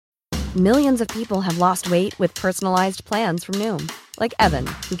Millions of people have lost weight with personalized plans from Noom. Like Evan,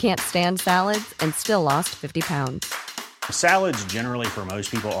 who can't stand salads and still lost 50 pounds. Salads generally for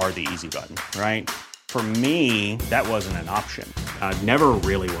most people are the easy button, right? For me, that wasn't an option. I never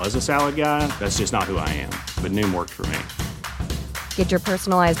really was a salad guy. That's just not who I am. But Noom worked for me. Get your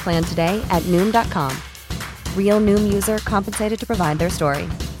personalized plan today at Noom.com. Real Noom user compensated to provide their story.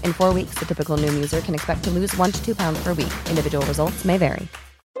 In 4 weeks, the typical Noom user can expect to lose 1 to 2 pounds per week. Individual results may vary.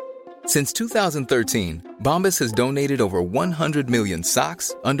 Since 2013, Bombas has donated over 100 million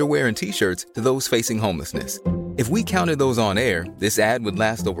socks, underwear, and T-shirts to those facing homelessness. If we counted those on air, this ad would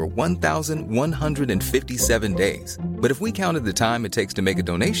last over 1,157 days. But if we counted the time it takes to make a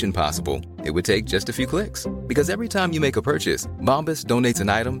donation possible, it would take just a few clicks. Because every time you make a purchase, Bombas donates an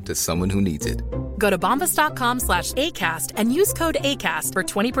item to someone who needs it. Go to bombas.com/ACAST and use code ACAST for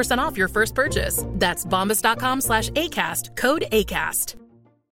 20% off your first purchase. That's bombas.com/ACAST, code ACAST.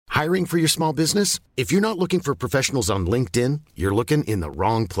 Hiring for your small business? If you're not looking for professionals on LinkedIn, you're looking in the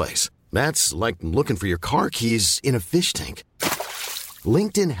wrong place. That's like looking for your car keys in a fish tank.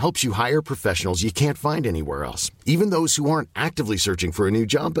 LinkedIn helps you hire professionals you can't find anywhere else, even those who aren't actively searching for a new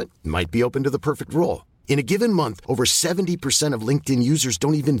job but might be open to the perfect role. In a given month, over 70% of LinkedIn users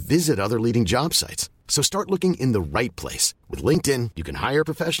don't even visit other leading job sites. So start looking in the right place. With LinkedIn, you can hire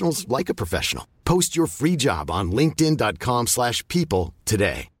professionals like a professional. Post your free job on linkedin.com/people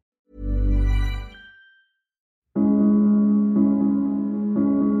today.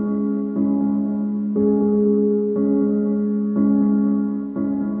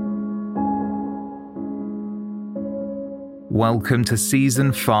 Welcome to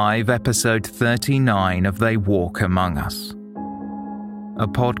Season 5, Episode 39 of They Walk Among Us, a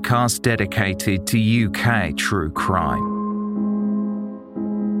podcast dedicated to UK true crime.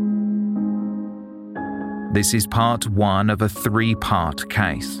 This is part 1 of a 3-part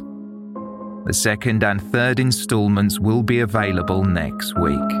case. The second and third instalments will be available next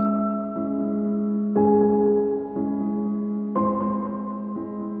week.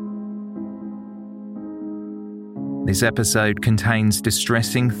 This episode contains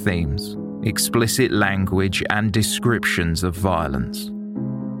distressing themes, explicit language, and descriptions of violence.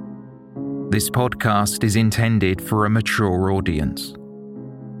 This podcast is intended for a mature audience.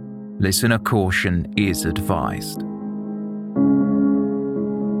 Listener caution is advised.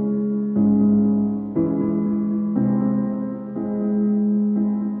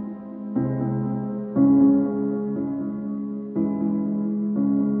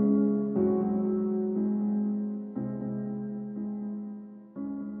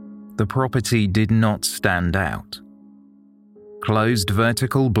 The property did not stand out. Closed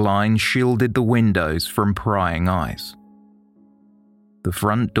vertical blinds shielded the windows from prying eyes. The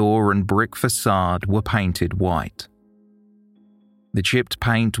front door and brick facade were painted white. The chipped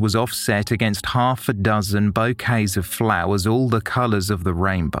paint was offset against half a dozen bouquets of flowers, all the colours of the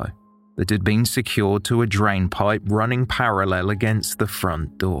rainbow, that had been secured to a drain pipe running parallel against the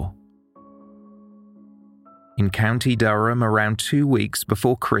front door. In County Durham, around 2 weeks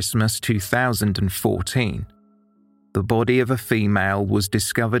before Christmas 2014, the body of a female was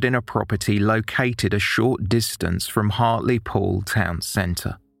discovered in a property located a short distance from Hartlepool town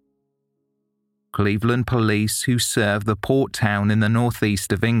centre. Cleveland police, who serve the port town in the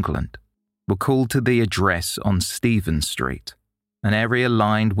northeast of England, were called to the address on Stephen Street, an area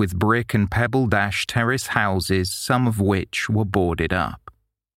lined with brick and pebble-dash terrace houses, some of which were boarded up.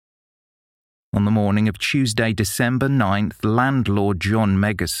 On the morning of Tuesday, December 9th, landlord John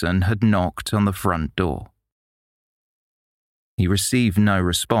Meggerson had knocked on the front door. He received no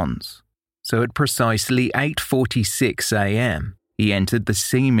response, so at precisely 8:46 a.m., he entered the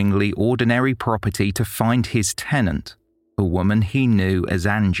seemingly ordinary property to find his tenant, a woman he knew as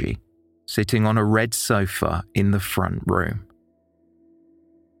Angie, sitting on a red sofa in the front room.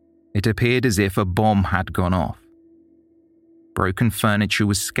 It appeared as if a bomb had gone off. Broken furniture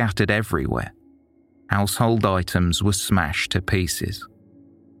was scattered everywhere. Household items were smashed to pieces.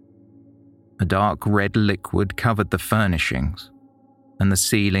 A dark red liquid covered the furnishings, and the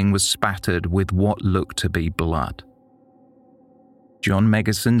ceiling was spattered with what looked to be blood. John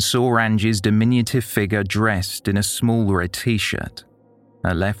Meggerson saw Angie's diminutive figure dressed in a small red t-shirt,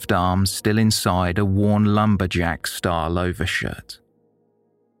 her left arm still inside a worn lumberjack-style overshirt.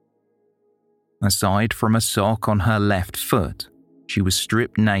 Aside from a sock on her left foot, she was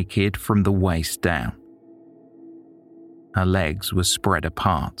stripped naked from the waist down. Her legs were spread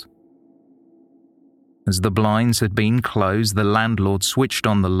apart. As the blinds had been closed, the landlord switched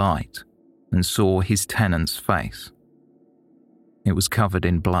on the light and saw his tenant's face. It was covered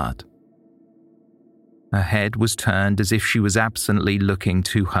in blood. Her head was turned as if she was absently looking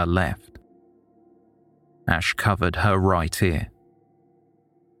to her left. Ash covered her right ear.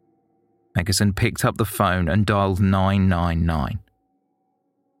 Megison picked up the phone and dialed 999.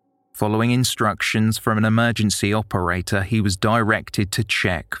 Following instructions from an emergency operator, he was directed to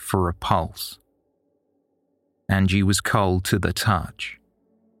check for a pulse. Angie was cold to the touch.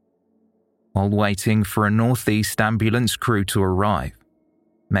 While waiting for a Northeast ambulance crew to arrive,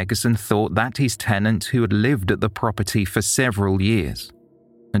 Megison thought that his tenant, who had lived at the property for several years,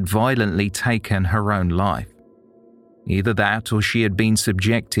 had violently taken her own life. Either that or she had been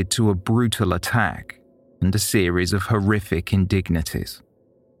subjected to a brutal attack and a series of horrific indignities.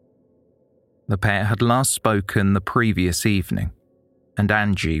 The pair had last spoken the previous evening, and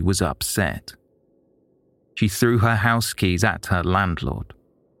Angie was upset. She threw her house keys at her landlord.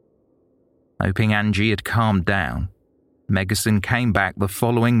 Hoping Angie had calmed down, Megison came back the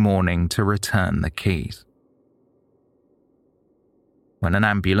following morning to return the keys. When an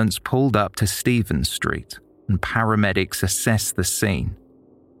ambulance pulled up to Stevens Street and paramedics assessed the scene,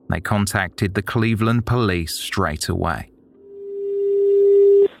 they contacted the Cleveland police straight away.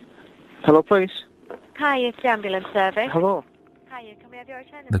 Hello, please. Hi, it's the ambulance service. Hello. Hiya, can we have your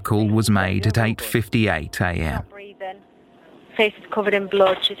attendance? The call was made at 8:58 a.m. Not breathing. Face is covered in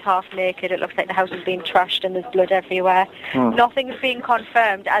blood. She's half naked. It looks like the house is being trashed and there's blood everywhere. Nothing's being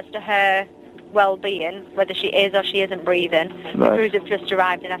confirmed as to her well-being, whether she is or she isn't breathing. Right. The crews have just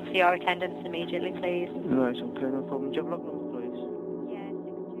arrived and asked for your attendance immediately, please. Right, okay, no problem. Do you have a log number, please? Yeah,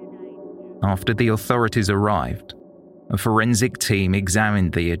 629. After the authorities arrived, a forensic team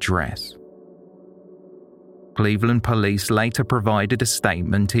examined the address. Cleveland police later provided a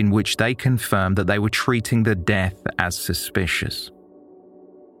statement in which they confirmed that they were treating the death as suspicious.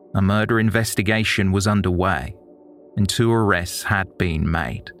 A murder investigation was underway, and 2 arrests had been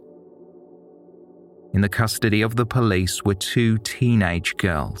made. In the custody of the police were 2 teenage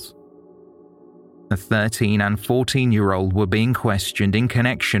girls. A 13 and 14-year-old were being questioned in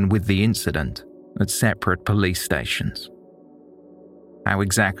connection with the incident at separate police stations. How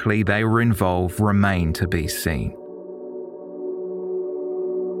exactly they were involved remained to be seen.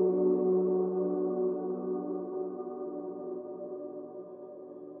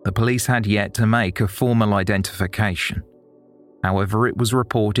 The police had yet to make a formal identification. However, it was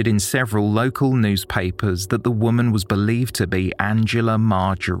reported in several local newspapers that the woman was believed to be Angela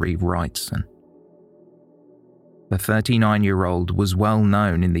Marjorie Wrightson. The 39-year-old was well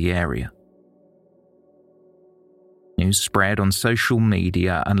known in the area. News spread on social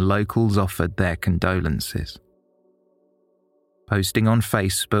media and locals offered their condolences. Posting on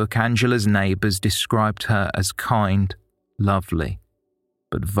Facebook, Angela's neighbours described her as kind, lovely,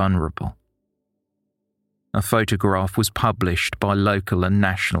 but vulnerable. A photograph was published by local and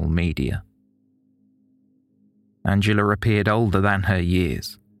national media. Angela appeared older than her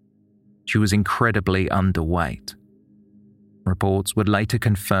years. She was incredibly underweight. Reports would later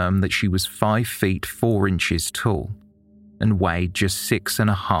confirm that she was 5 feet 4 inches tall and weighed just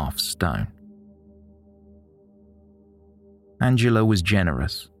 6.5 stone. Angela was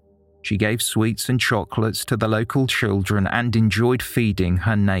generous. She gave sweets and chocolates to the local children and enjoyed feeding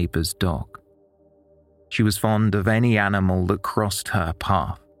her neighbour's dog. She was fond of any animal that crossed her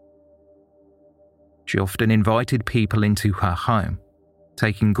path. She often invited people into her home,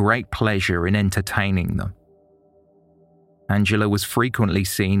 taking great pleasure in entertaining them. Angela was frequently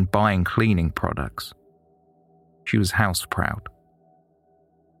seen buying cleaning products. She was house-proud.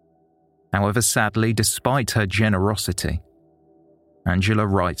 However, sadly, despite her generosity, Angela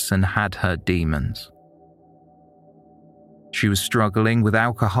Wrightson had her demons. She was struggling with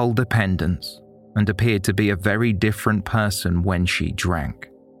alcohol dependence and appeared to be a very different person when she drank.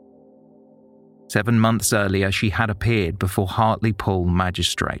 7 months earlier, she had appeared before Hartlepool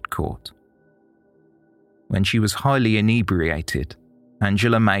Magistrate Court. When she was highly inebriated,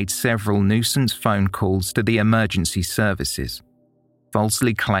 Angela made several nuisance phone calls to the emergency services,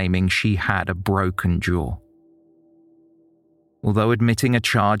 falsely claiming she had a broken jaw. Although admitting a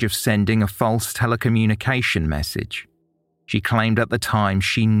charge of sending a false telecommunication message, she claimed at the time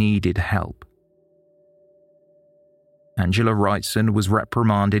she needed help. Angela Wrightson was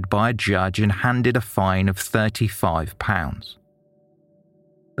reprimanded by a judge and handed a fine of £35.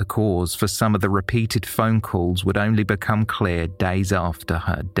 The cause for some of the repeated phone calls would only become clear days after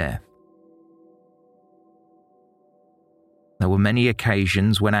her death. There were many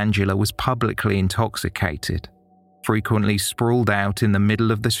occasions when Angela was publicly intoxicated, frequently sprawled out in the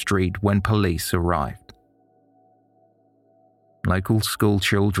middle of the street when police arrived. Local school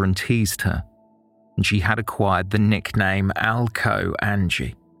children teased her, and she had acquired the nickname Alco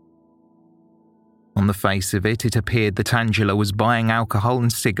Angie. On the face of it, it appeared that Angela was buying alcohol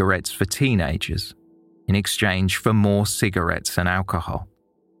and cigarettes for teenagers in exchange for more cigarettes and alcohol.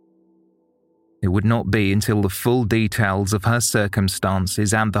 It would not be until the full details of her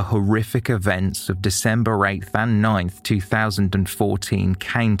circumstances and the horrific events of December 8th and 9th, 2014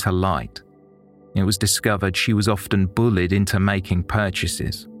 came to light. It was discovered she was often bullied into making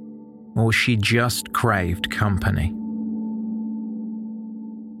purchases, or she just craved company.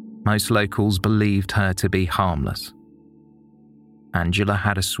 Most locals believed her to be harmless. Angela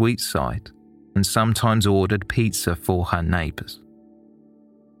had a sweet side and sometimes ordered pizza for her neighbours.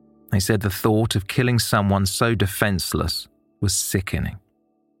 They said the thought of killing someone so defenceless was sickening.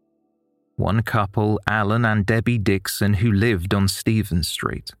 One couple, Alan and Debbie Dixon, who lived on Stephen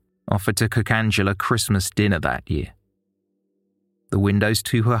Street, offered to cook Angela Christmas dinner that year. The windows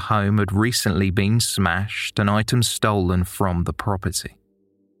to her home had recently been smashed and items stolen from the property.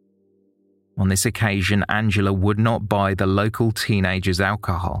 On this occasion, Angela would not buy the local teenagers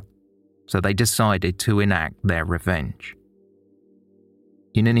alcohol, so they decided to enact their revenge.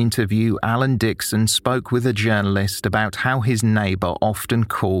 In an interview, Alan Dixon spoke with a journalist about how his neighbour often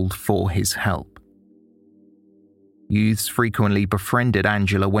called for his help. Youths frequently befriended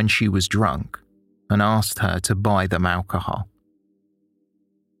Angela when she was drunk and asked her to buy them alcohol.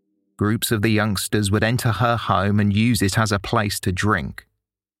 Groups of the youngsters would enter her home and use it as a place to drink,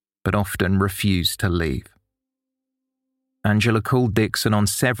 but often refused to leave. Angela called Dixon on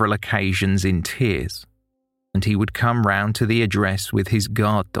several occasions in tears, and he would come round to the address with his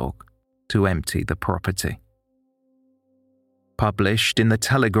guard dog to empty the property. Published in the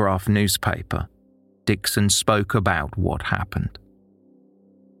Telegraph newspaper, Dixon spoke about what happened.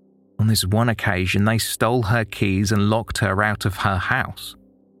 On this one occasion, they stole her keys and locked her out of her house.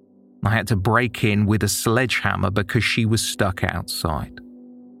 I had to break in with a sledgehammer because she was stuck outside.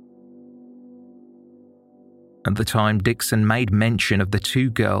 At the time, Dixon made mention of the two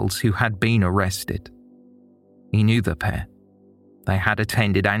girls who had been arrested. He knew the pair. They had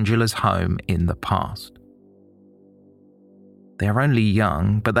attended Angela's home in the past. They're only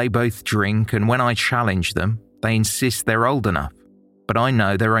young, but they both drink, and when I challenge them, they insist they're old enough. But I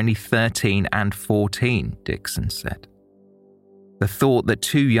know they're only 13 and 14, Dixon said. The thought that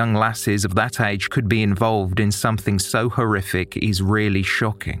two young lasses of that age could be involved in something so horrific is really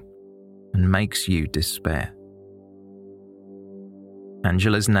shocking and makes you despair.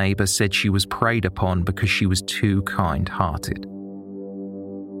 Angela's neighbour said she was preyed upon because she was too kind-hearted.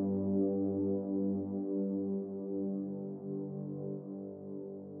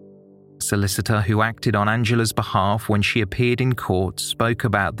 A solicitor who acted on Angela's behalf when she appeared in court spoke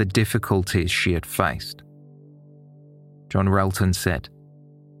about the difficulties she had faced. John Relton said,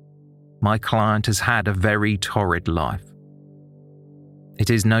 "My client has had a very torrid life. It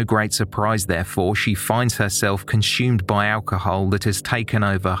is no great surprise, therefore, she finds herself consumed by alcohol that has taken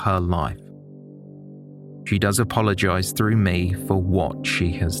over her life. She does apologise through me for what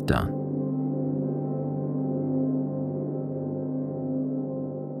she has done."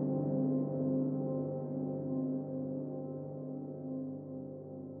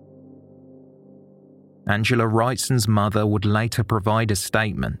 Angela Wrightson's mother would later provide a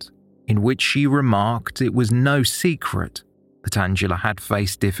statement in which she remarked it was no secret that Angela had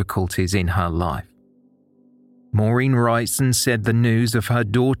faced difficulties in her life. Maureen Wrightson said the news of her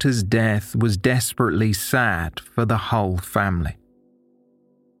daughter's death was desperately sad for the whole family.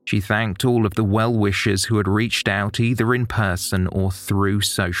 She thanked all of the well-wishers who had reached out either in person or through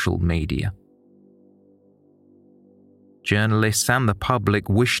social media. Journalists and the public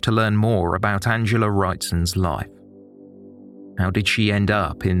wished to learn more about Angela Wrightson's life. How did she end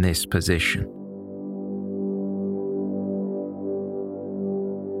up in this position?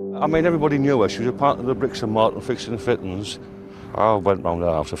 I mean, everybody knew her. She was a part of the bricks and mortar fixing and fittings. I went round her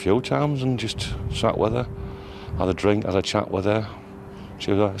house a few times and just sat with her, had a drink, had a chat with her.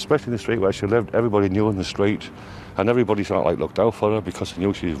 She was, especially in the street where she lived, everybody knew in the street, and everybody sort of like looked out for her because they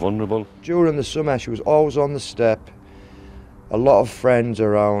knew she was vulnerable. During the summer, she was always on the step. A lot of friends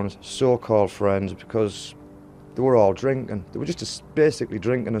around, so-called friends, because they were all drinking. They were just basically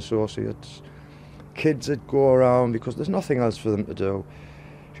drinking associates. Kids would go around because there's nothing else for them to do.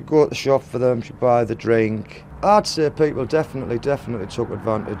 She'd go to the shop for them, she'd buy the drink. I'd say people definitely took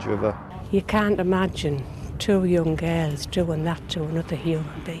advantage of her. You can't imagine two young girls doing that to another human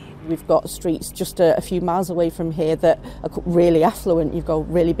being. We've got streets just a few miles away from here that are really affluent. You've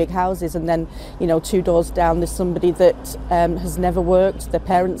got really big houses, and then, 2 doors down there's somebody that has never worked, their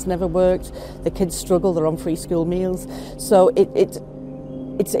parents never worked, the kids struggle, they're on free school meals. So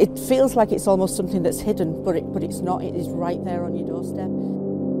it feels like it's almost something that's hidden, but it's not. It is right there on your doorstep.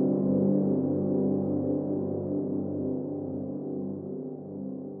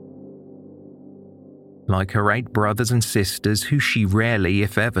 Like her 8 brothers and sisters who she rarely,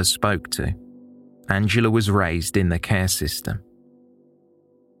 if ever, spoke to, Angela was raised in the care system.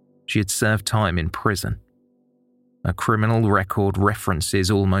 She had served time in prison. Her criminal record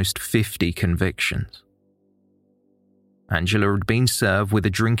references almost 50 convictions. Angela had been served with a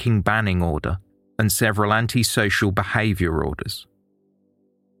drinking banning order and several antisocial behaviour orders.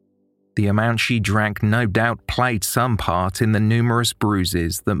 The amount she drank no doubt played some part in the numerous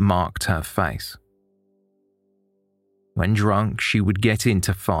bruises that marked her face. When drunk, she would get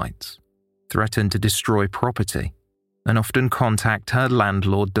into fights, threaten to destroy property, and often contact her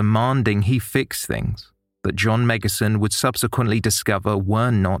landlord demanding he fix things that John Meggerson would subsequently discover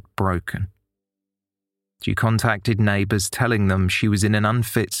were not broken. She contacted neighbours telling them she was in an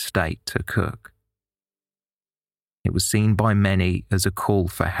unfit state to cook. It was seen by many as a call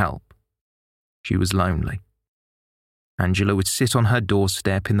for help. She was lonely. Angela would sit on her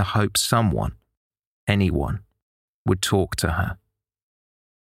doorstep in the hope someone, anyone, would talk to her.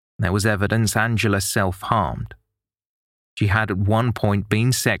 There was evidence Angela self-harmed. She had at one point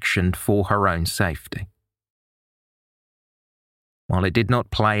been sectioned for her own safety. While it did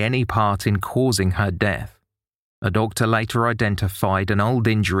not play any part in causing her death, a doctor later identified an old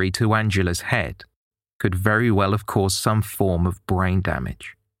injury to Angela's head could very well have caused some form of brain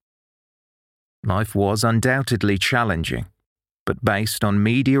damage. Life was undoubtedly challenging, but based on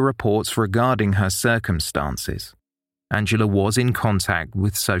media reports regarding her circumstances, Angela was in contact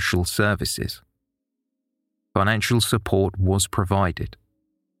with social services. Financial support was provided.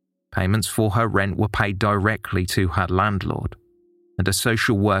 Payments for her rent were paid directly to her landlord, and a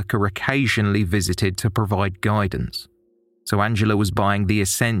social worker occasionally visited to provide guidance, so Angela was buying the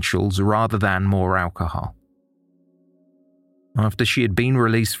essentials rather than more alcohol. After she had been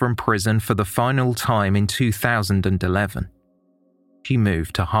released from prison for the final time in 2011, she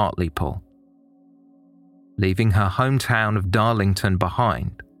moved to Hartlepool. Leaving her hometown of Darlington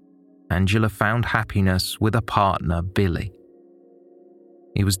behind, Angela found happiness with a partner, Billy.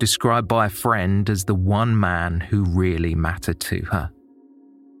 He was described by a friend as the one man who really mattered to her.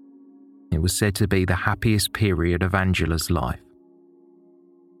 It was said to be the happiest period of Angela's life.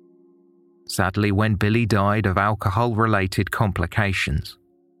 Sadly, when Billy died of alcohol-related complications,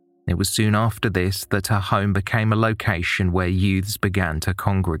 it was soon after this that her home became a location where youths began to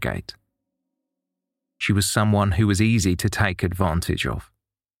congregate. She was someone who was easy to take advantage of.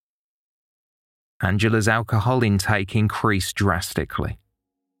 Angela's alcohol intake increased drastically.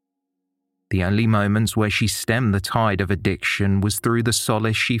 The only moments where she stemmed the tide of addiction was through the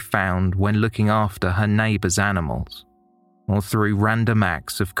solace she found when looking after her neighbours' animals, or through random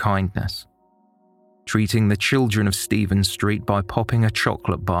acts of kindness, treating the children of Stephen Street by popping a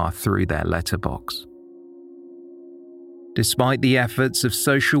chocolate bar through their letterbox. Despite the efforts of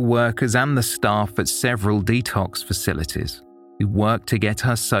social workers and the staff at several detox facilities, who worked to get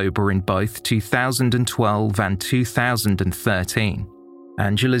her sober in both 2012 and 2013,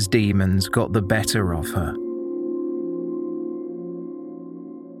 Angela's demons got the better of her.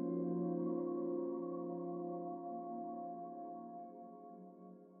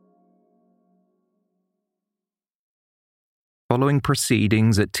 Following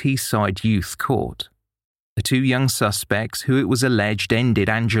proceedings at Teesside Youth Court, the 2 young suspects who it was alleged ended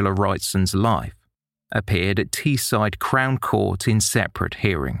Angela Wrightson's life appeared at Teesside Crown Court in separate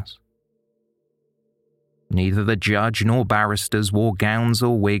hearings. Neither the judge nor barristers wore gowns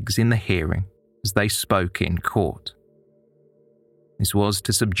or wigs in the hearing as they spoke in court. This was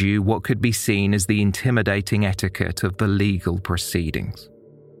to subdue what could be seen as the intimidating etiquette of the legal proceedings.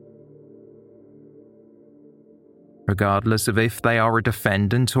 Regardless of if they are a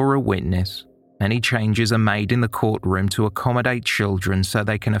defendant or a witness, any changes are made in the courtroom to accommodate children so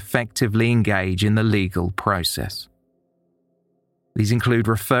they can effectively engage in the legal process. These include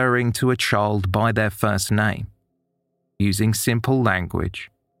referring to a child by their first name, using simple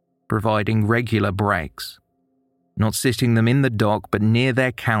language, providing regular breaks, not sitting them in the dock but near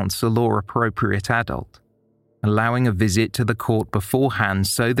their counsel or appropriate adult, allowing a visit to the court beforehand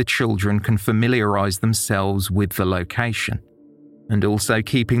so the children can familiarise themselves with the location, and also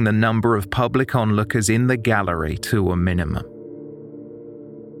keeping the number of public onlookers in the gallery to a minimum.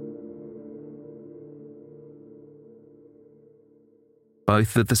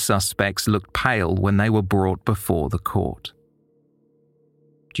 Both of the suspects looked pale when they were brought before the court.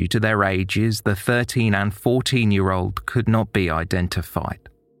 Due to their ages, the 13 and 14-year-old could not be identified.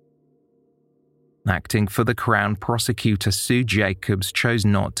 Acting for the Crown Prosecutor Sue Jacobs chose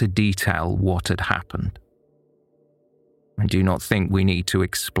not to detail what had happened. "I do not think we need to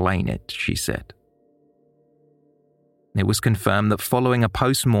explain it," she said. It was confirmed that following a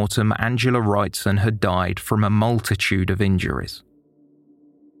post-mortem, Angela Wrightson had died from a multitude of injuries.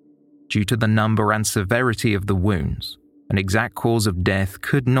 Due to the number and severity of the wounds, an exact cause of death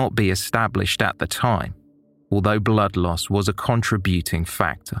could not be established at the time, although blood loss was a contributing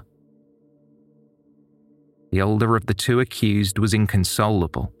factor. The older of the two accused was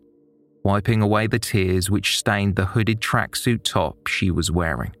inconsolable, wiping away the tears which stained the hooded tracksuit top she was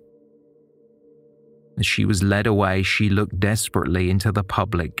wearing. As she was led away, she looked desperately into the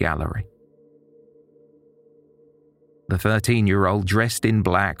public gallery. The 13-year-old, dressed in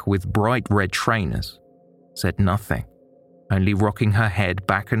black with bright red trainers, said nothing, only rocking her head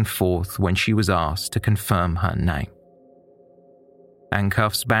back and forth when she was asked to confirm her name.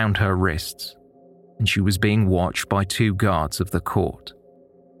 Handcuffs bound her wrists, and she was being watched by 2 guards of the court.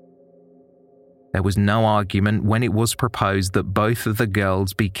 There was no argument when it was proposed that both of the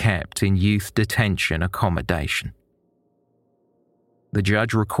girls be kept in youth detention accommodation. The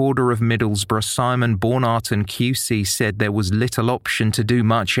Judge Recorder of Middlesbrough, Simon Bornarton QC, said there was little option to do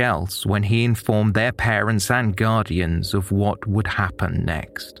much else when he informed their parents and guardians of what would happen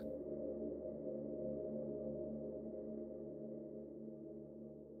next.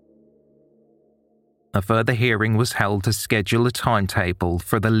 A further hearing was held to schedule a timetable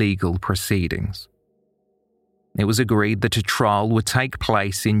for the legal proceedings. It was agreed that a trial would take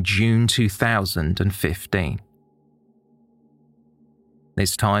place in June 2015.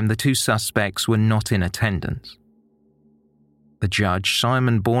 This time, the 2 suspects were not in attendance. The judge,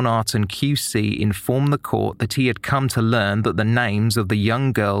 Simon Bornarton QC, informed the court that he had come to learn that the names of the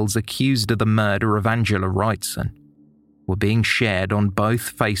young girls accused of the murder of Angela Wrightson were being shared on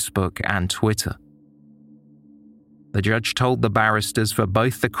both Facebook and Twitter. The judge told the barristers for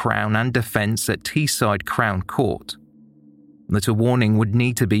both the Crown and defence at Teesside Crown Court that a warning would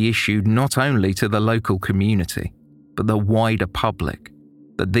need to be issued not only to the local community, but the wider public,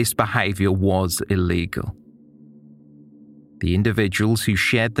 that this behaviour was illegal. The individuals who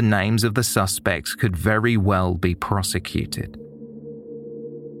shared the names of the suspects could very well be prosecuted.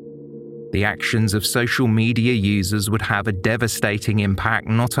 The actions of social media users would have a devastating impact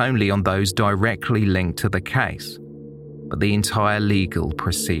not only on those directly linked to the case, but the entire legal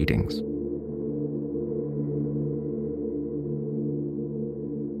proceedings.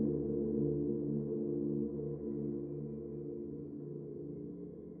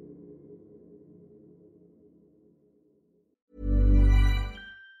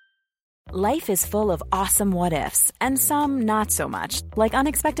 Life is full of awesome what-ifs, and some not so much, like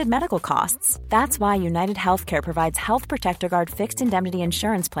unexpected medical costs. That's why United Healthcare provides Health Protector Guard fixed indemnity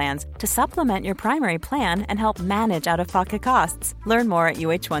insurance plans to supplement your primary plan and help manage out-of-pocket costs. Learn more at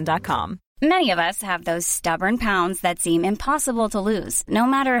UH1.com. Many of us have those stubborn pounds that seem impossible to lose, no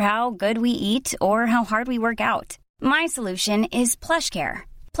matter how good we eat or how hard we work out. My solution is PlushCare.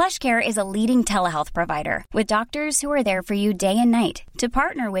 PlushCare is a leading telehealth provider with doctors who are there for you day and night to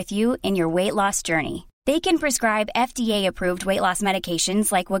partner with you in your weight loss journey. They can prescribe FDA-approved weight loss medications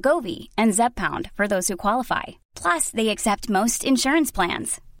like Wegovy and Zepbound for those who qualify. Plus, they accept most insurance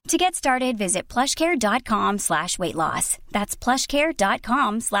plans. To get started, visit plushcare.com/weightloss. That's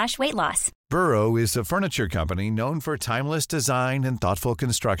plushcare.com/weightloss. Burrow is a furniture company known for timeless design and thoughtful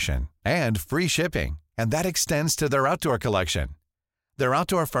construction and free shipping, and that extends to their outdoor collection. Their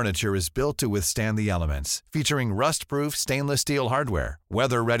outdoor furniture is built to withstand the elements, featuring rust-proof stainless steel hardware,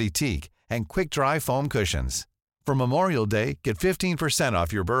 weather-ready teak, and quick-dry foam cushions. For Memorial Day, get 15%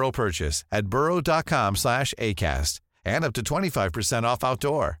 off your Burrow purchase at burrow.com/acast, and up to 25% off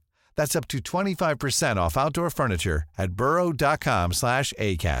outdoor. That's up to 25% off outdoor furniture at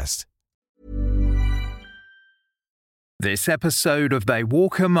burrow.com/acast. This episode of They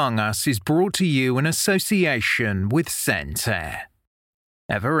Walk Among Us is brought to you in association with Scent Air.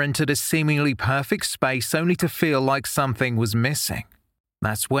 Ever entered a seemingly perfect space only to feel like something was missing?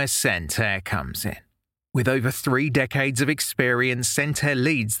 That's where Scent Air comes in. With over 3 decades of experience, Scent Air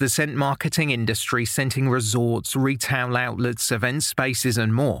leads the scent marketing industry, scenting resorts, retail outlets, event spaces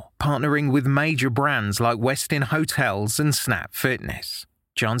and more, partnering with major brands like Westin Hotels and Snap Fitness.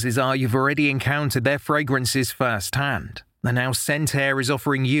 Chances are you've already encountered their fragrances firsthand, and now Scent Air is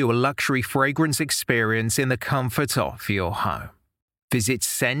offering you a luxury fragrance experience in the comfort of your home. Visit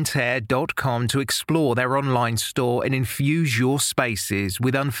scentair.com to explore their online store and infuse your spaces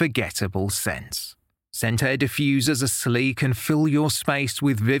with unforgettable scents. Scent Air diffusers are sleek and fill your space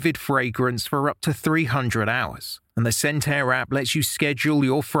with vivid fragrance for up to 300 hours. And the Scent Air app lets you schedule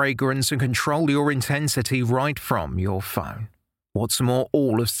your fragrance and control your intensity right from your phone. What's more,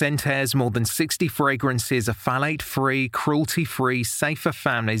 all of Scent Air's more than 60 fragrances are phthalate-free, cruelty-free, safe for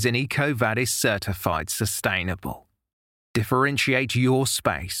families and EcoVadis certified sustainable. Differentiate your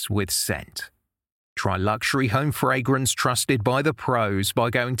space with Scent. Try luxury home fragrance trusted by the pros by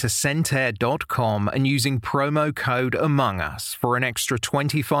going to scentair.com and using promo code AMONGUS for an extra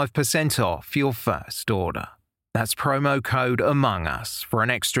 25% off your first order. That's promo code AMONGUS for an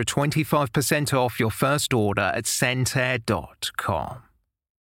extra 25% off your first order at scentair.com.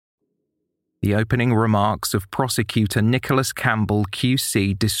 The opening remarks of prosecutor Nicholas Campbell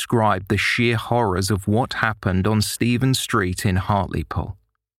QC described the sheer horrors of what happened on Stephen Street in Hartlepool.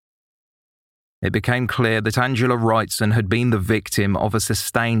 It became clear that Angela Wrightson had been the victim of a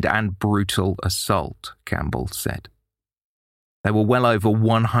sustained and brutal assault, Campbell said. There were well over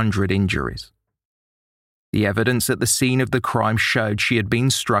 100 injuries. The evidence at the scene of the crime showed she had been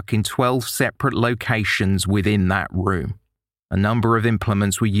struck in 12 separate locations within that room. A number of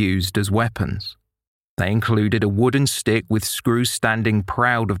implements were used as weapons. They included a wooden stick with screws standing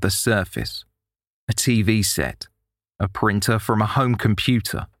proud of the surface, a TV set, a printer from a home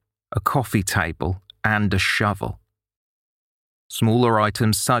computer, a coffee table, and a shovel. Smaller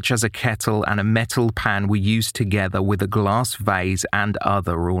items such as a kettle and a metal pan were used together with a glass vase and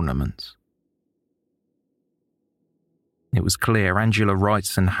other ornaments. It was clear Angela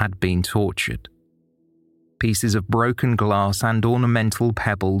Wrightson had been tortured. Pieces of broken glass and ornamental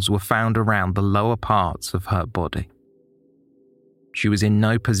pebbles were found around the lower parts of her body. She was in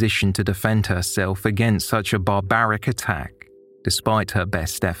no position to defend herself against such a barbaric attack, despite her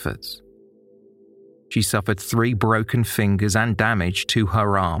best efforts. She suffered 3 broken fingers and damage to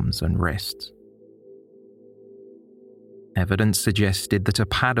her arms and wrists. Evidence suggested that a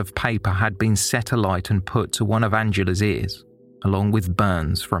pad of paper had been set alight and put to one of Angela's ears, along with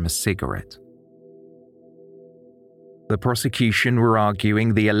burns from a cigarette. The prosecution were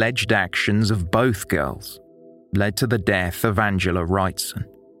arguing the alleged actions of both girls led to the death of Angela Wrightson.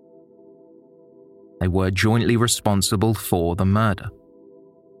 They were jointly responsible for the murder.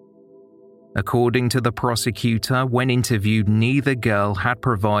 According to the prosecutor, when interviewed, neither girl had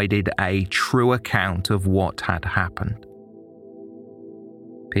provided a true account of what had happened.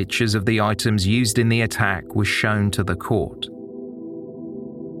 Pictures of the items used in the attack were shown to the court.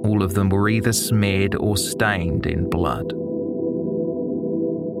 All of them were either smeared or stained in blood.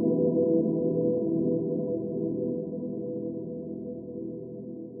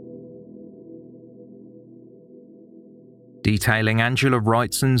 Detailing Angela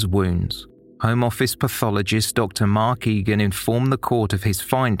Wrightson's wounds, Home Office pathologist Dr. Mark Egan informed the court of his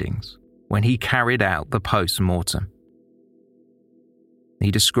findings when he carried out the post-mortem.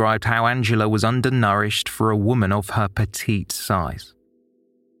 He described how Angela was undernourished for a woman of her petite size.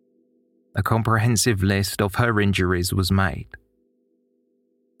 A comprehensive list of her injuries was made.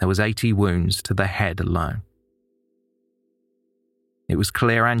 There was 80 wounds to the head alone. It was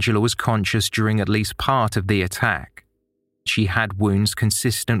clear Angela was conscious during at least part of the attack. She had wounds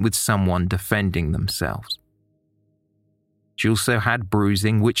consistent with someone defending themselves. She also had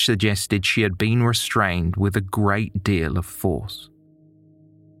bruising which suggested she had been restrained with a great deal of force.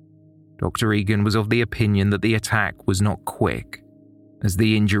 Dr. Egan was of the opinion that the attack was not quick, as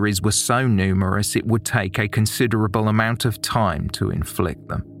the injuries were so numerous it would take a considerable amount of time to inflict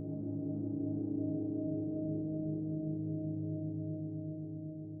them.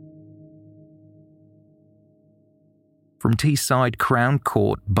 From Teesside Crown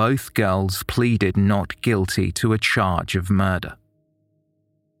Court, both girls pleaded not guilty to a charge of murder.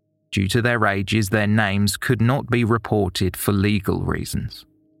 Due to their ages, their names could not be reported for legal reasons.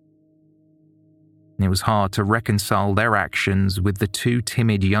 It was hard to reconcile their actions with the 2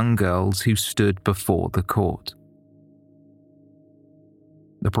 timid young girls who stood before the court.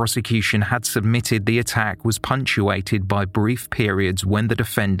 The prosecution had submitted the attack was punctuated by brief periods when the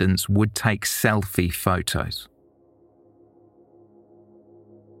defendants would take selfie photos.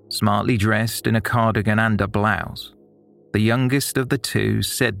 Smartly dressed in a cardigan and a blouse, the youngest of the 2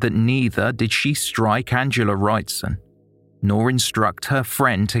 said that neither did she strike Angela Wrightson, nor instruct her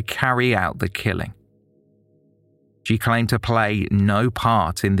friend to carry out the killing. She claimed to play no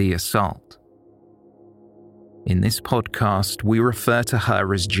part in the assault. In this podcast, we refer to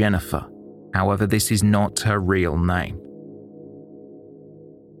her as Jennifer. However, this is not her real name.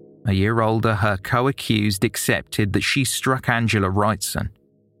 A year older, her co-accused accepted that she struck Angela Wrightson,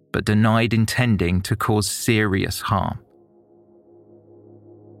 but denied intending to cause serious harm.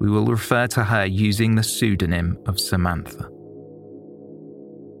 We will refer to her using the pseudonym of Samantha.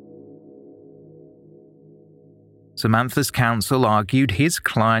 Samantha's counsel argued his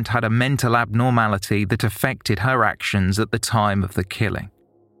client had a mental abnormality that affected her actions at the time of the killing.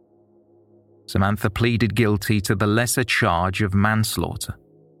 Samantha pleaded guilty to the lesser charge of manslaughter.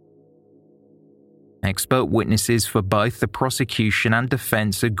 Expert witnesses for both the prosecution and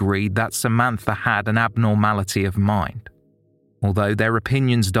defence agreed that Samantha had an abnormality of mind, although their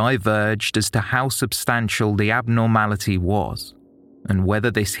opinions diverged as to how substantial the abnormality was and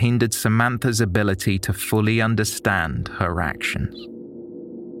whether this hindered Samantha's ability to fully understand her actions.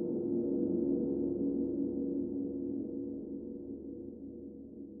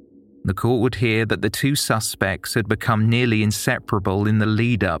 The court would hear that the two suspects had become nearly inseparable in the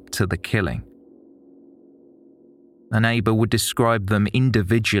lead-up to the killing. A neighbour would describe them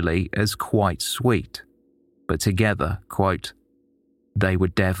individually as quite sweet, but together, quote, they were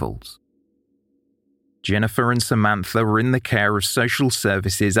devils. Jennifer and Samantha were in the care of social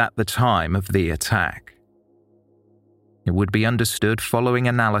services at the time of the attack. It would be understood following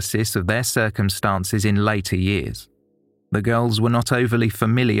analysis of their circumstances in later years. The girls were not overly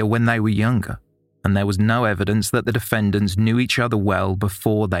familiar when they were younger, and there was no evidence that the defendants knew each other well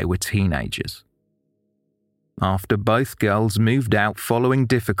before they were teenagers. After both girls moved out following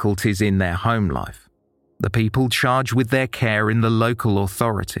difficulties in their home life, the people charged with their care in the local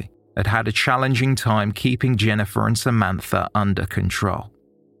authority had had a challenging time keeping Jennifer and Samantha under control.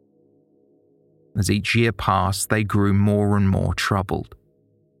 As each year passed, they grew more and more troubled.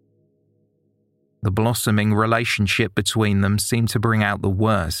 The blossoming relationship between them seemed to bring out the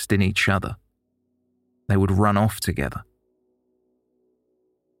worst in each other. They would run off together.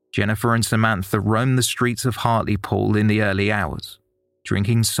 Jennifer and Samantha roamed the streets of Hartlepool in the early hours,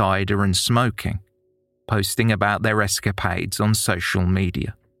 drinking cider and smoking, posting about their escapades on social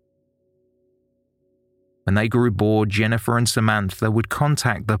media. When they grew bored, Jennifer and Samantha would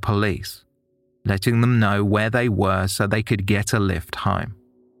contact the police, letting them know where they were so they could get a lift home.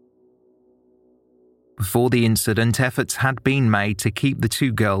 Before the incident, efforts had been made to keep the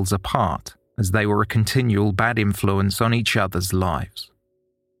two girls apart, as they were a continual bad influence on each other's lives.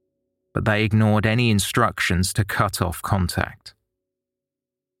 But they ignored any instructions to cut off contact.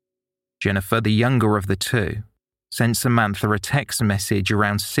 Jennifer, the younger of the two, sent Samantha a text message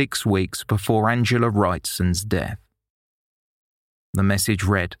around 6 weeks before Angela Wrightson's death. The message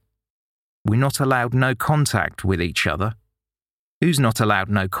read, "We're not allowed no contact with each other. Who's not allowed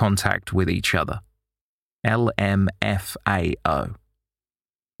no contact with each other? LMFAO,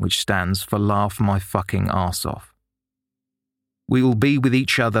 which stands for Laugh My Fucking Arse Off. We will be with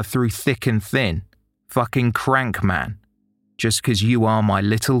each other through thick and thin, fucking crank man, just 'cause you are my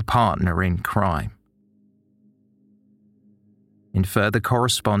little partner in crime." In further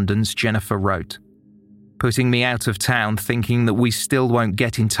correspondence, Jennifer wrote, "Putting me out of town thinking that we still won't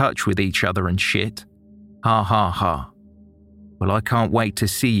get in touch with each other and shit. Ha ha ha. Well, I can't wait to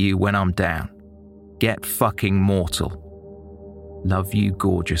see you when I'm down. Get fucking mortal. Love you,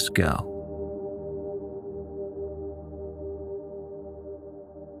 gorgeous girl."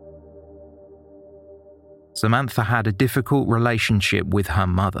 Samantha had a difficult relationship with her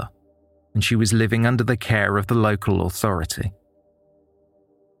mother, and she was living under the care of the local authority.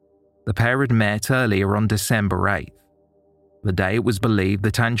 The pair had met earlier on December 8th, the day it was believed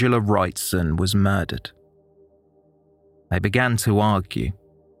that Angela Wrightson was murdered. They began to argue,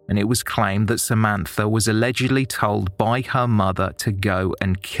 and it was claimed that Samantha was allegedly told by her mother to go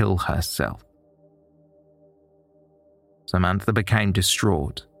and kill herself. Samantha became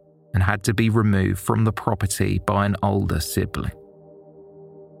distraught and had to be removed from the property by an older sibling.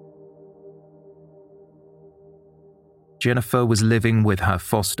 Jennifer was living with her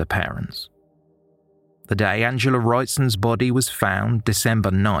foster parents. The day Angela Wrightson's body was found,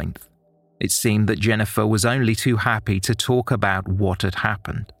 December 9th, it seemed that Jennifer was only too happy to talk about what had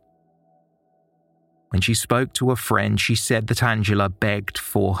happened. When she spoke to a friend, she said that Angela begged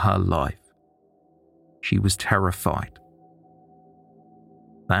for her life. She was terrified.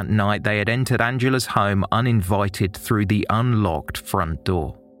 That night, they had entered Angela's home uninvited through the unlocked front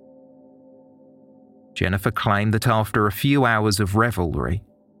door. Jennifer claimed that after a few hours of revelry,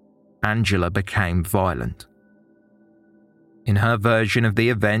 Angela became violent. In her version of the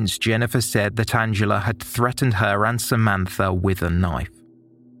events, Jennifer said that Angela had threatened her and Samantha with a knife.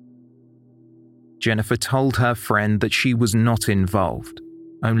 Jennifer told her friend that she was not involved,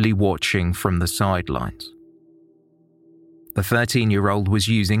 only watching from the sidelines. The 13-year-old was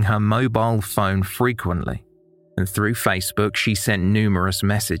using her mobile phone frequently, and through Facebook she sent numerous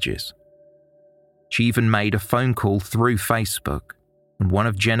messages. She even made a phone call through Facebook, and one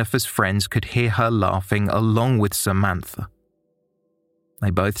of Jennifer's friends could hear her laughing along with Samantha. They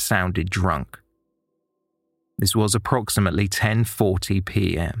both sounded drunk. This was approximately 10:40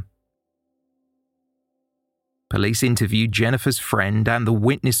 p.m. Police interviewed Jennifer's friend, and the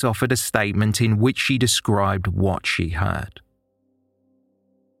witness offered a statement in which she described what she heard.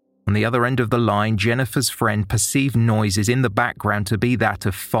 On the other end of the line, Jennifer's friend perceived noises in the background to be that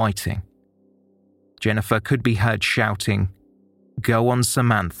of fighting. Jennifer could be heard shouting, "Go on,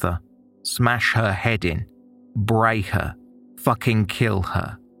 Samantha. Smash her head in. Bray her. Fucking kill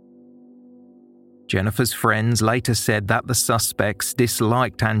her." Jennifer's friends later said that the suspects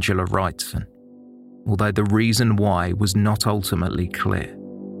disliked Angela Wrightson, although the reason why was not ultimately clear.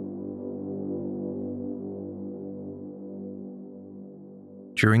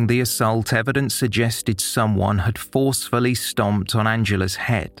 During the assault, evidence suggested someone had forcefully stomped on Angela's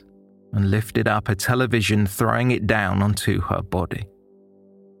head and lifted up a television, throwing it down onto her body.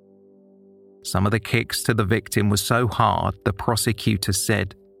 Some of the kicks to the victim were so hard, the prosecutor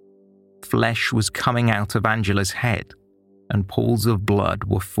said, flesh was coming out of Angela's head and pools of blood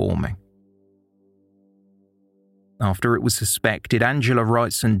were forming. After it was suspected Angela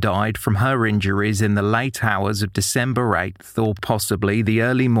Wrightson died from her injuries in the late hours of December 8th or possibly the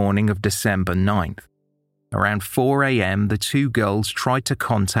early morning of December 9th. Around 4 a.m, the two girls tried to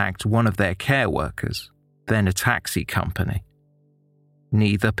contact one of their care workers, then a taxi company.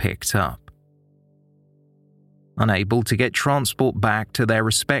 Neither picked up. Unable to get transport back to their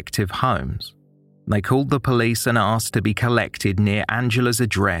respective homes, they called the police and asked to be collected near Angela's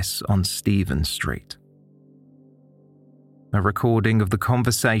address on Stephen Street. A recording of the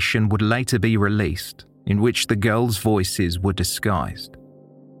conversation would later be released, in which the girls' voices were disguised.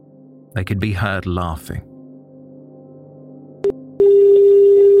 They could be heard laughing.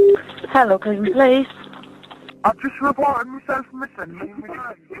 Hello, Cleveland Police. I've just reported myself missing.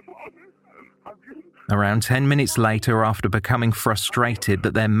 Around 10 minutes later, after becoming frustrated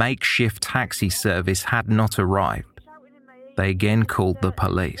that their makeshift taxi service had not arrived, they again called the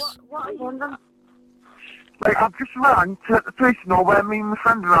police. Like, I've just rang to let the police know where me and my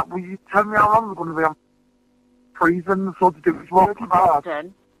friend are at. Will you tell me how long we're going to be on freezing so to do his work hard?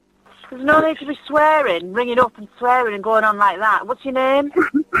 There's no need to be swearing, ringing up and swearing and going on like that. What's your name?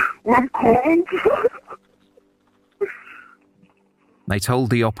 Well, I'm cold. They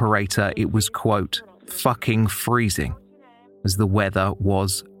told the operator it was, quote, fucking freezing, as the weather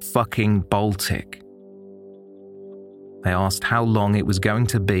was fucking Baltic. They asked how long it was going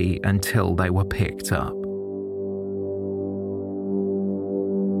to be until they were picked up.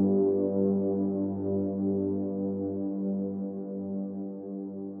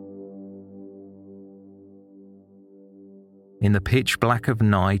 In the pitch black of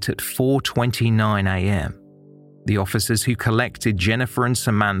night at 4:29 a.m, the officers who collected Jennifer and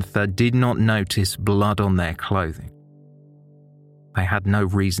Samantha did not notice blood on their clothing. They had no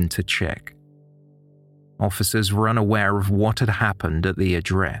reason to check. Officers were unaware of what had happened at the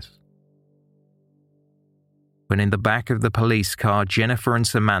address. When in the back of the police car, Jennifer and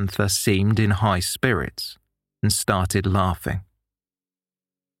Samantha seemed in high spirits and started laughing.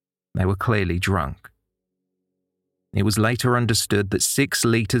 They were clearly drunk. It was later understood that 6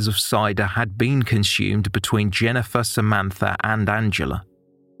 litres of cider had been consumed between Jennifer, Samantha and Angela,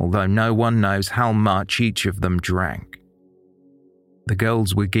 although no one knows how much each of them drank. The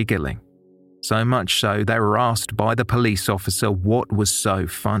girls were giggling, so much so they were asked by the police officer what was so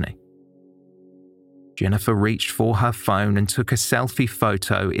funny. Jennifer reached for her phone and took a selfie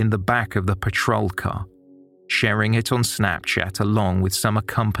photo in the back of the patrol car, sharing it on Snapchat along with some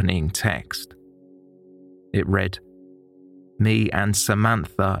accompanying text. It read, "Me and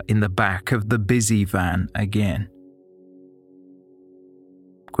Samantha in the back of the busy van again."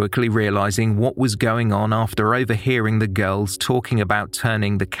 Quickly realizing what was going on after overhearing the girls talking about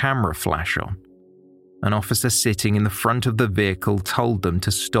turning the camera flash on, an officer sitting in the front of the vehicle told them to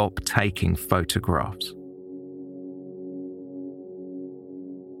stop taking photographs.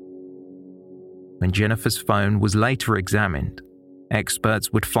 When Jennifer's phone was later examined,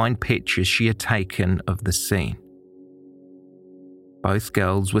 experts would find pictures she had taken of the scene. Both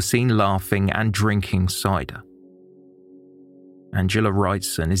girls were seen laughing and drinking cider. Angela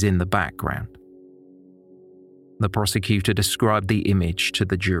Wrightson is in the background. The prosecutor described the image to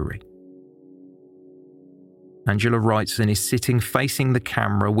the jury. Angela Wrightson is sitting facing the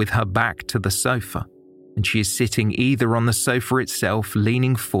camera with her back to the sofa, and she is sitting either on the sofa itself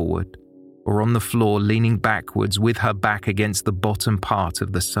leaning forward or on the floor leaning backwards with her back against the bottom part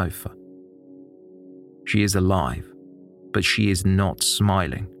of the sofa. She is alive, but she is not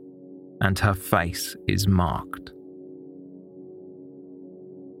smiling, and her face is marked.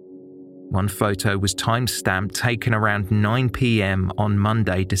 One photo was time-stamped taken around 9 p.m. on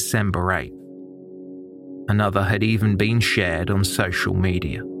Monday, December 8th. Another had even been shared on social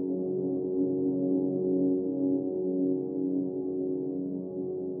media.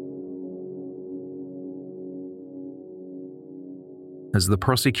 As the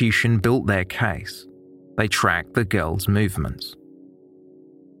prosecution built their case, they tracked the girls' movements.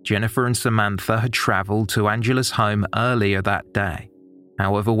 Jennifer and Samantha had travelled to Angela's home earlier that day.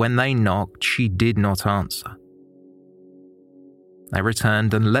 However, when they knocked, she did not answer. They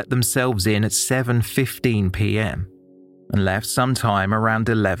returned and let themselves in at 7:15 p.m. and left sometime around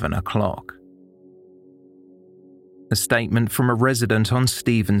 11 o'clock. A statement from a resident on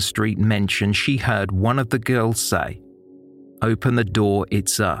Stephen Street mentioned she heard one of the girls say, "Open the door,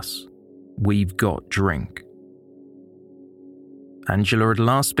 it's us. We've got drink." Angela had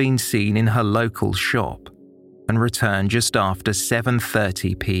last been seen in her local shop and returned just after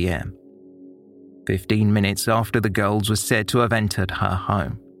 7:30 p.m, 15 minutes after the girls were said to have entered her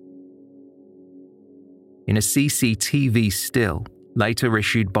home. In a CCTV still, later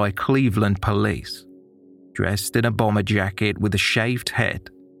issued by Cleveland police, dressed in a bomber jacket with a shaved head,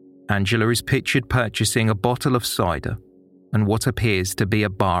 Angela is pictured purchasing a bottle of cider and what appears to be a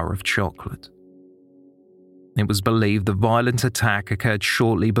bar of chocolate. It was believed the violent attack occurred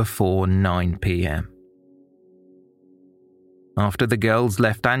shortly before 9 p.m. After the girls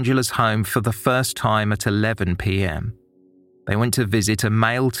left Angela's home for the first time at 11 p.m, they went to visit a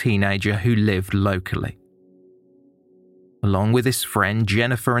male teenager who lived locally. Along with his friend,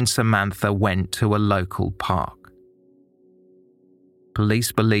 Jennifer and Samantha went to a local park.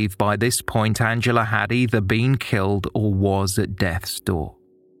 Police believe by this point Angela had either been killed or was at death's door.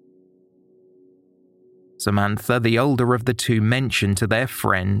 Samantha, the older of the two, mentioned to their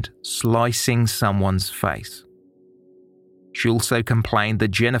friend slicing someone's face. She also complained that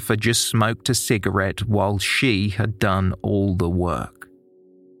Jennifer just smoked a cigarette while she had done all the work.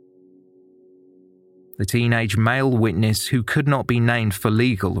 The teenage male witness, who could not be named for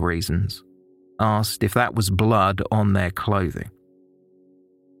legal reasons, asked if that was blood on their clothing.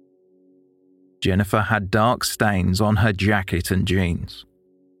 Jennifer had dark stains on her jacket and jeans.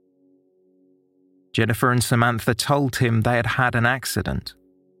 Jennifer and Samantha told him they had had an accident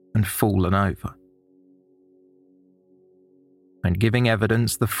and fallen over. And giving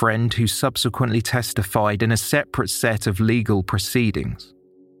evidence, the friend, who subsequently testified in a separate set of legal proceedings,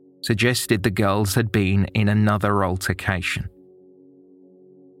 suggested the girls had been in another altercation.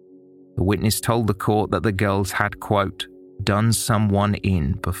 The witness told the court that the girls had, quote, done someone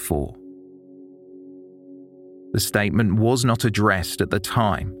in before. The statement was not addressed at the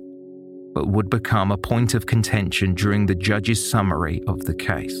time, but would become a point of contention during the judge's summary of the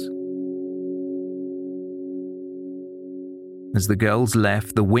case. As the girls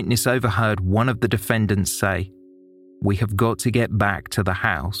left, the witness overheard one of the defendants say, "We have got to get back to the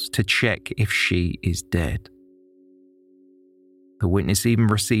house to check if she is dead." The witness even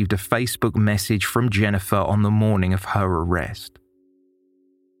received a Facebook message from Jennifer on the morning of her arrest.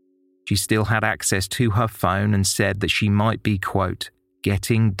 She still had access to her phone and said that she might be, quote,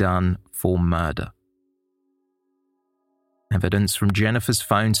 getting done for murder. Evidence from Jennifer's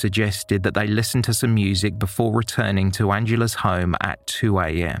phone suggested that they listened to some music before returning to Angela's home at 2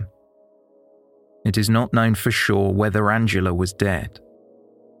 a.m. It is not known for sure whether Angela was dead.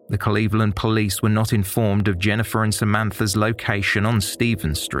 The Cleveland police were not informed of Jennifer and Samantha's location on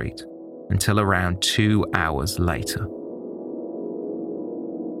Stephen Street until around 2 hours later.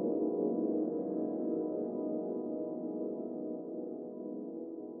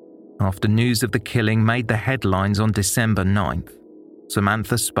 After news of the killing made the headlines on December 9th,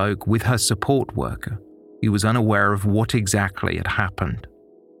 Samantha spoke with her support worker, who was unaware of what exactly had happened.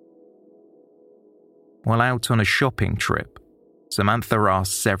 While out on a shopping trip, Samantha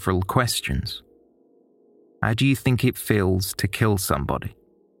asked several questions. How do you think it feels to kill somebody?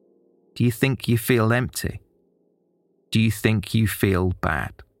 Do you think you feel empty? Do you think you feel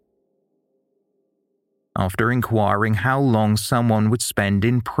bad? After inquiring how long someone would spend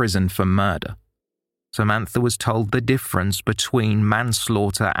in prison for murder, Samantha was told the difference between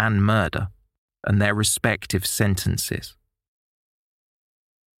manslaughter and murder and their respective sentences.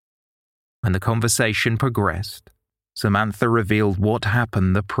 When the conversation progressed, Samantha revealed what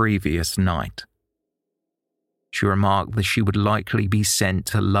happened the previous night. She remarked that she would likely be sent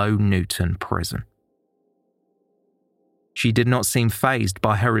to Low Newton prison. She did not seem fazed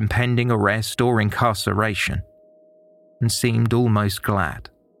by her impending arrest or incarceration, and seemed almost glad.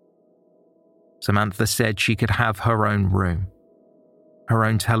 Samantha said she could have her own room, her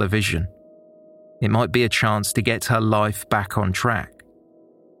own television. It might be a chance to get her life back on track.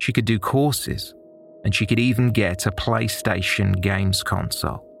 She could do courses, and she could even get a PlayStation games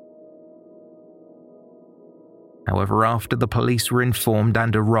console. However, after the police were informed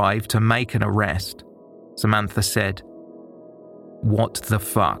and arrived to make an arrest, Samantha said, "What the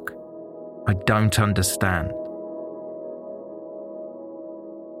fuck? I don't understand."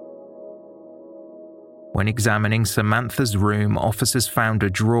 When examining Samantha's room, officers found a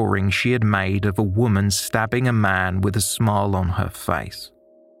drawing she had made of a woman stabbing a man with a smile on her face.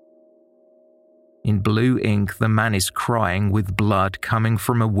 In blue ink, the man is crying with blood coming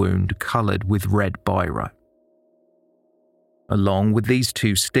from a wound coloured with red biro. Along with these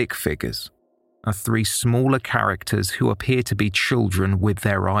two stick figures are three smaller characters who appear to be children with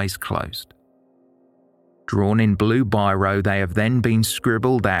their eyes closed. Drawn in blue biro, they have then been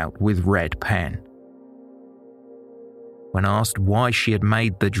scribbled out with red pen. When asked why she had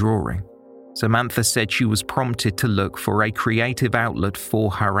made the drawing, Samantha said she was prompted to look for a creative outlet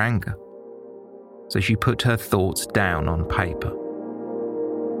for her anger, so she put her thoughts down on paper.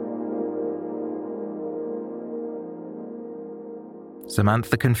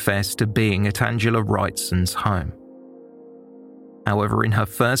 Samantha confessed to being at Angela Wrightson's home. However, in her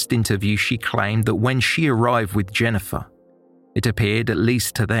first interview, she claimed that when she arrived with Jennifer, it appeared, at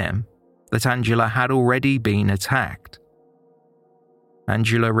least to them, that Angela had already been attacked.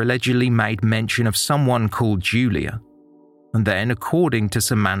 Angela allegedly made mention of someone called Julia, and then, according to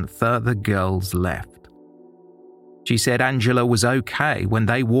Samantha, the girls left. She said Angela was okay when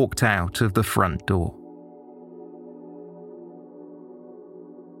they walked out of the front door.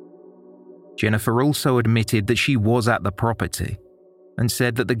 Jennifer also admitted that she was at the property and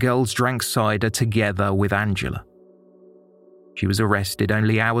said that the girls drank cider together with Angela. She was arrested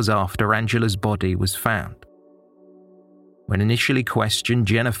only hours after Angela's body was found. When initially questioned,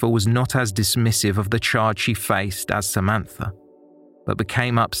 Jennifer was not as dismissive of the charge she faced as Samantha, but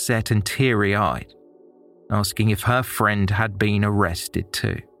became upset and teary-eyed, asking if her friend had been arrested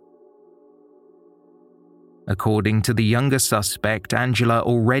too. According to the younger suspect, Angela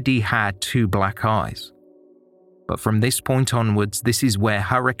already had 2 black eyes. But from this point onwards, this is where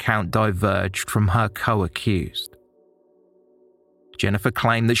her account diverged from her co-accused. Jennifer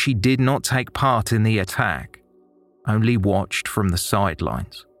claimed that she did not take part in the attack, only watched from the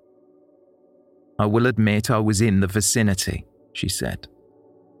sidelines. "I will admit I was in the vicinity," she said.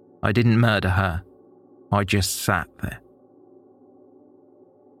 "I didn't murder her. I just sat there."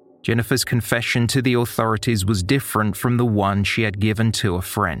 Jennifer's confession to the authorities was different from the one she had given to a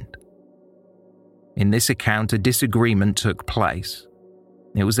friend. In this account, a disagreement took place.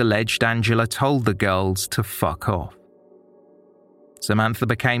 It was alleged Angela told the girls to fuck off. Samantha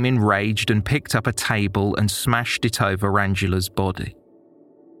became enraged and picked up a table and smashed it over Angela's body.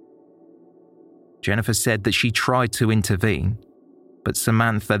 Jennifer said that she tried to intervene, but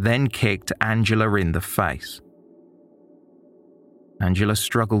Samantha then kicked Angela in the face. Angela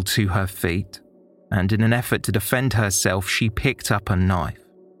struggled to her feet, and in an effort to defend herself, she picked up a knife.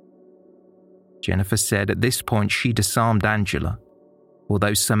 Jennifer said at this point she disarmed Angela,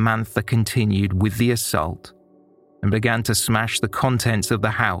 although Samantha continued with the assault and began to smash the contents of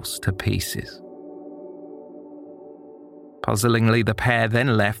the house to pieces. Puzzlingly, the pair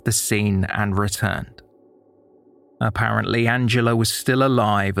then left the scene and returned. Apparently, Angela was still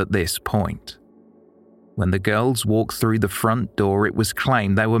alive at this point. When the girls walked through the front door, it was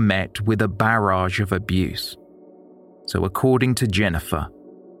claimed they were met with a barrage of abuse. So according to Jennifer,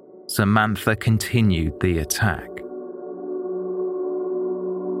 Samantha continued the attack.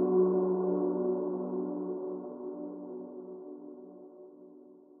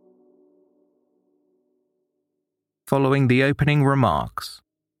 Following the opening remarks,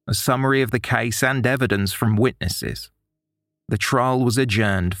 a summary of the case and evidence from witnesses, the trial was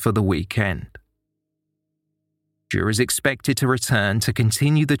adjourned for the weekend. Jurors expected to return to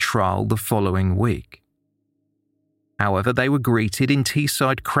continue the trial the following week. However, they were greeted in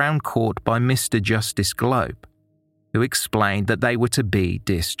Teesside Crown Court by Mr. Justice Globe, who explained that they were to be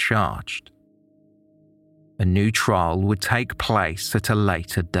discharged. A new trial would take place at a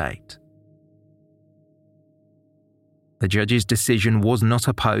later date. The judge's decision was not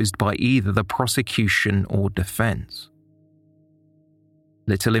opposed by either the prosecution or defence.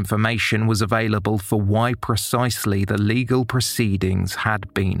 Little information was available for why precisely the legal proceedings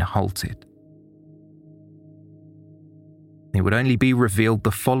had been halted. It would only be revealed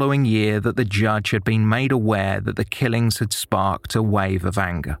the following year that the judge had been made aware that the killings had sparked a wave of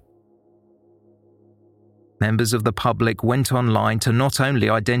anger. Members of the public went online to not only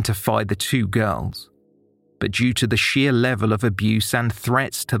identify the 2 girls, but due to the sheer level of abuse and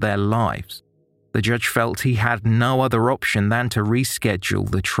threats to their lives, the judge felt he had no other option than to reschedule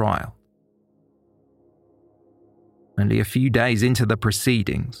the trial. Only a few days into the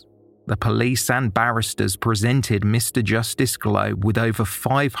proceedings, the police and barristers presented Mr. Justice Globe with over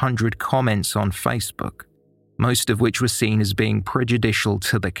 500 comments on Facebook, most of which were seen as being prejudicial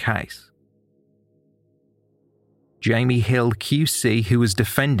to the case. Jamie Hill QC, who was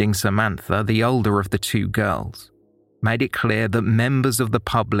defending Samantha, the older of the two girls, made it clear that members of the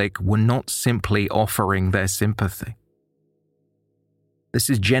public were not simply offering their sympathy. This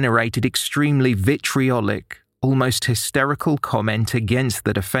has generated extremely vitriolic, almost hysterical comment against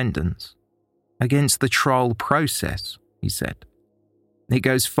the defendants, against the trial process, he said. It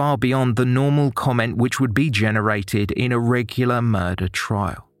goes far beyond the normal comment which would be generated in a regular murder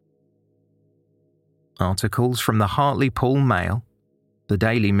trial. Articles from the Hartlepool Mail, the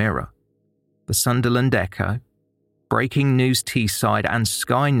Daily Mirror, the Sunderland Echo, Breaking News Teesside and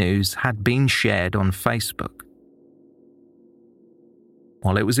Sky News had been shared on Facebook.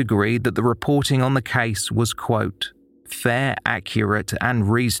 While it was agreed that the reporting on the case was, quote, fair, accurate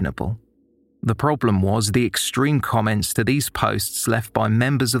and reasonable, the problem was the extreme comments to these posts left by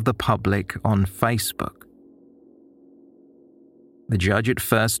members of the public on Facebook. The judge at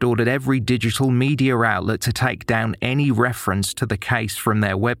first ordered every digital media outlet to take down any reference to the case from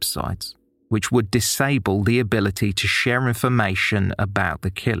their websites, which would disable the ability to share information about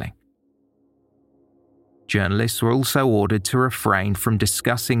the killing. Journalists were also ordered to refrain from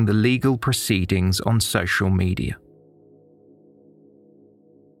discussing the legal proceedings on social media.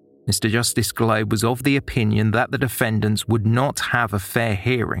 Mr. Justice Globe was of the opinion that the defendants would not have a fair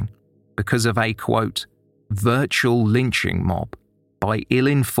hearing because of a, quote, virtual lynching mob by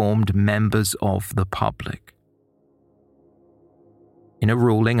ill-informed members of the public. In a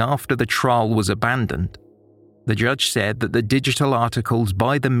ruling after the trial was abandoned, the judge said that the digital articles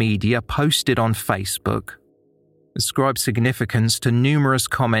by the media posted on Facebook ascribed significance to numerous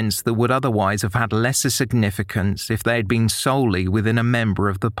comments that would otherwise have had lesser significance if they had been solely within a member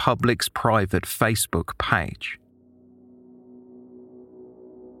of the public's private Facebook page.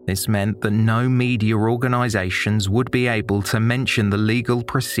 This meant that no media organisations would be able to mention the legal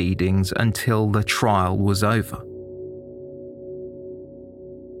proceedings until the trial was over.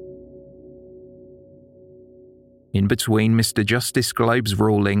 In between Mr. Justice Globe's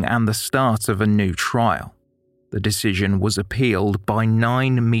ruling and the start of a new trial, the decision was appealed by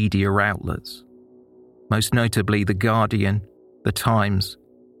 9 media outlets, most notably The Guardian, The Times,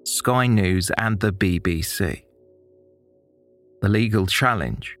 Sky News and the BBC. The legal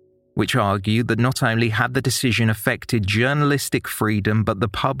challenge, which argued that not only had the decision affected journalistic freedom but the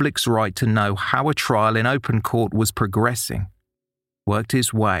public's right to know how a trial in open court was progressing, worked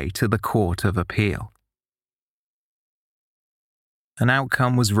its way to the Court of Appeal. An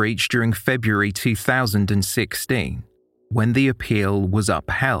outcome was reached during February 2016, when the appeal was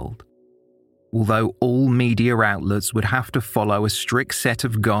upheld, although all media outlets would have to follow a strict set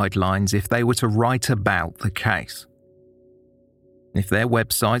of guidelines if they were to write about the case. If their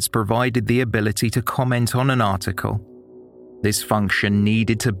websites provided the ability to comment on an article, this function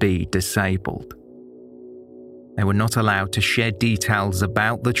needed to be disabled. They were not allowed to share details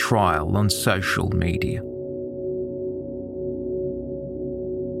about the trial on social media.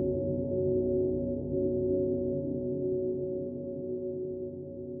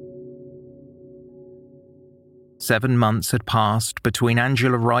 Seven months had passed between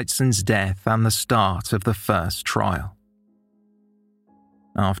Angela Wrightson's death and the start of the first trial.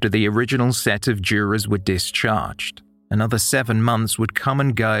 After the original set of jurors were discharged, another 7 months would come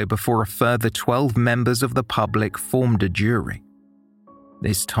and go before a further 12 members of the public formed a jury,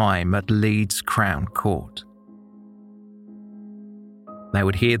 this time at Leeds Crown Court. They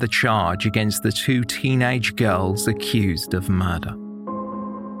would hear the charge against the 2 teenage girls accused of murder.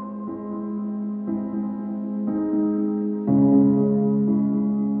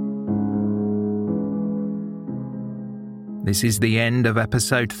 This is the end of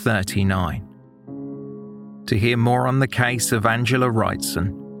episode 39. To hear more on the case of Angela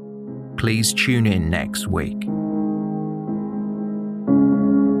Wrightson, please tune in next week.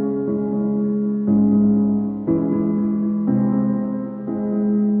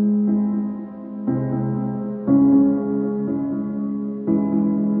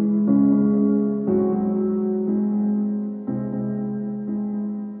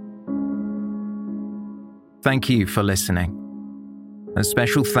 Thank you for listening. A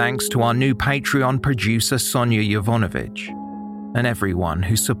special thanks to our new Patreon producer Sonia Jovanovic and everyone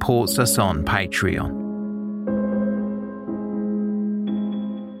who supports us on Patreon.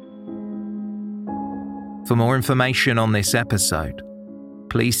 For more information on this episode,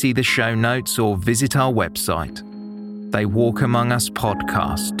 please see the show notes or visit our website,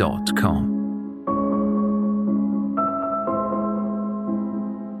 theywalkamonguspodcast.com.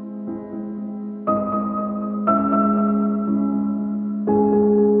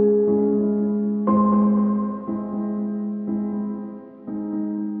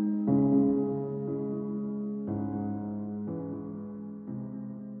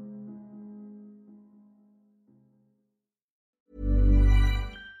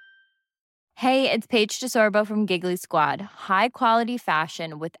 Hey, it's Paige DeSorbo from Giggly Squad. High quality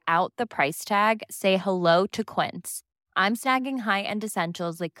fashion without the price tag. Say hello to Quince. I'm snagging high-end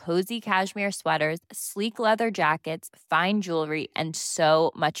essentials like cozy cashmere sweaters, sleek leather jackets, fine jewelry, and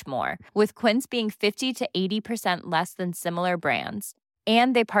so much more. With Quince being 50 to 80% less than similar brands.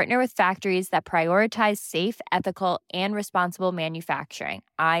 And they partner with factories that prioritize safe, ethical, and responsible manufacturing.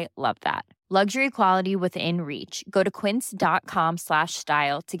 I love that. Luxury quality within reach. Go to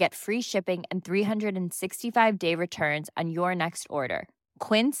quince.com/style to get free shipping and 365-day returns on your next order.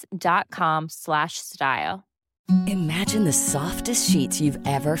 Quince.com/style. Imagine the softest sheets you've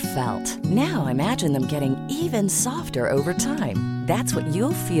ever felt. Now imagine them getting even softer over time. That's what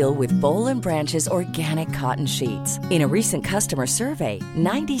you'll feel with Boll & Branch's organic cotton sheets. In a recent customer survey,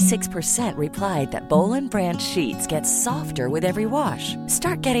 96% replied that Boll & Branch sheets get softer with every wash.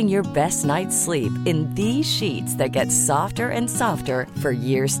 Start getting your best night's sleep in these sheets that get softer and softer for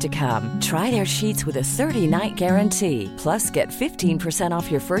years to come. Try their sheets with a 30-night guarantee. Plus, get 15% off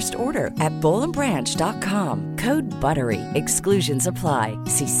your first order at bollandbranch.com. Code BUTTERY. Exclusions apply.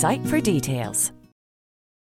 See site for details.